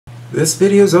This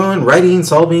video is on writing,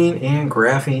 solving, and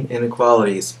graphing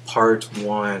inequalities, part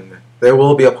 1. There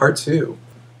will be a part 2.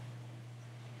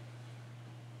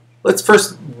 Let's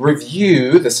first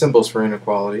review the symbols for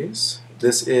inequalities.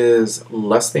 This is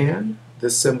less than,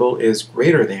 this symbol is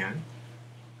greater than,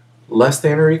 less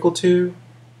than or equal to,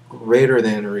 greater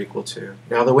than or equal to.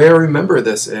 Now the way I remember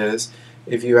this is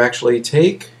if you actually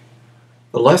take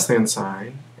the less than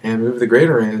sign and move the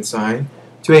greater than sign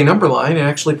to a number line, it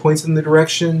actually points in the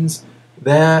directions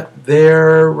that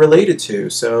they're related to.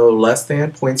 So less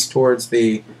than points towards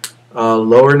the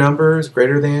lower numbers,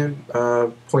 greater than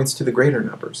points to the greater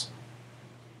numbers.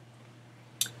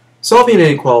 Solving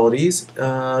inequalities,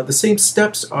 the same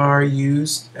steps are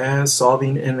used as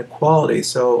solving inequalities.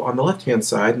 So on the left-hand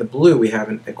side, in the blue, we have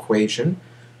an equation.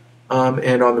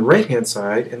 And on the right-hand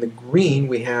side, in the green,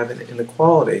 we have an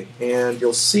inequality. And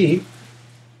you'll see,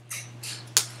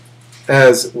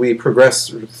 as we progress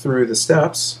through the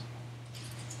steps,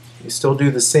 you still do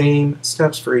the same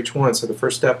steps for each one. So the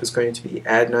first step is going to be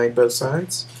add 9 both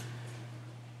sides.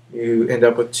 You end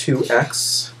up with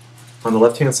 2x on the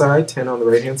left-hand side, 10 on the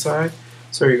right-hand side.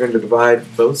 So you're going to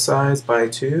divide both sides by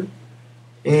 2.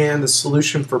 And the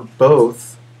solution for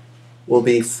both will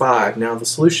be 5. Now the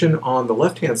solution on the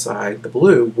left-hand side, the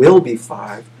blue, will be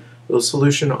 5. The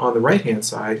solution on the right-hand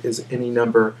side is any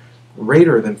number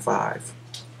greater than 5.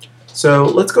 So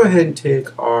let's go ahead and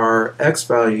take our x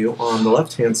value on the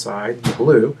left-hand side, the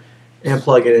blue, and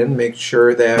plug it in, make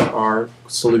sure that our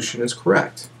solution is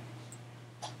correct.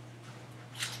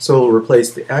 So we'll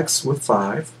replace the x with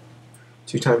 5.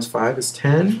 2 times 5 is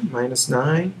 10, minus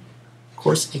 9, of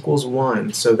course, equals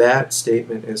 1. So that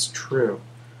statement is true.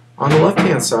 On the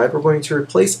left-hand side, we're going to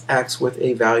replace x with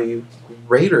a value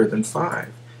greater than 5.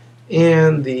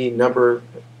 And a number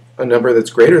that's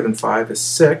greater than 5 is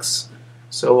 6.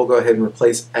 So we'll go ahead and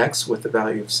replace x with the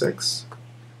value of 6.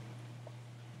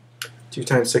 2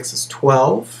 times 6 is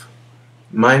 12.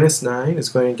 Minus 9 is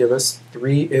going to give us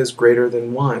 3 is greater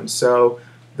than 1. So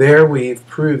there we've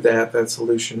proved that that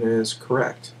solution is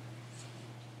correct.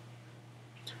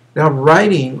 Now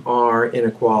writing our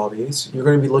inequalities, you're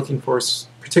going to be looking for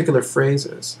particular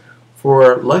phrases.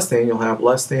 For less than, you'll have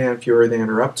less than, fewer than,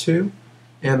 or up to.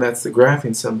 And that's the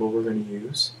graphing symbol we're going to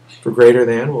use. For greater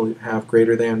than, we'll have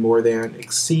greater than, more than,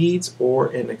 exceeds,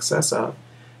 or in excess of.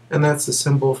 And that's the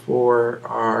symbol for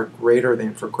our greater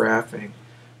than for graphing.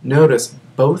 Notice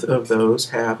both of those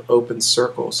have open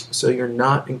circles, so you're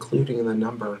not including the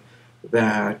number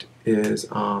that is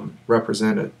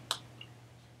represented.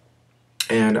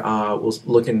 And we'll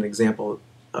look at an example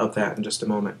of that in just a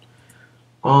moment.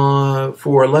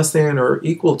 For less than or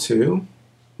equal to,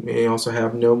 we may also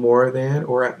have no more than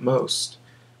or at most.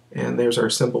 And there's our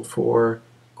symbol for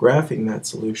graphing that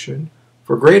solution.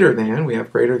 For greater than, we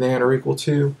have greater than or equal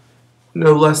to,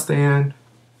 no less than,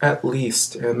 at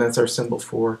least. And that's our symbol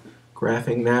for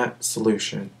graphing that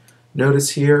solution.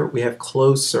 Notice here we have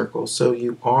closed circles, so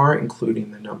you are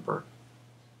including the number.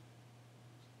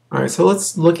 Alright, so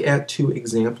let's look at 2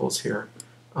 examples here.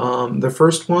 The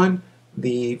first one,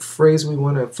 the phrase we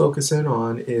want to focus in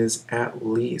on is at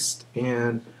least.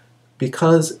 And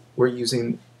because we're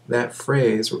using that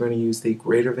phrase, we're going to use the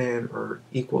greater than or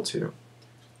equal to.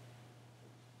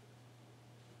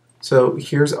 So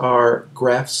here's our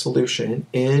graph solution.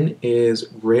 N is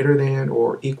greater than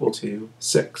or equal to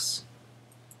 6.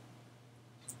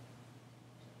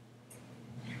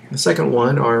 The second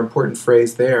one, our important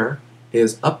phrase there,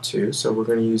 is up to, so we're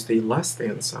going to use the less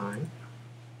than sign.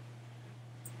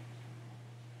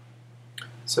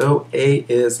 So A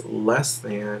is less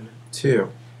than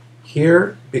 2.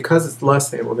 Here, because it's less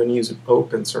than, we're going to use an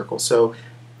open circle. So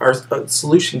our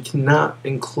solution cannot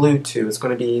include 2. It's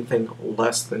going to be anything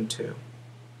less than 2.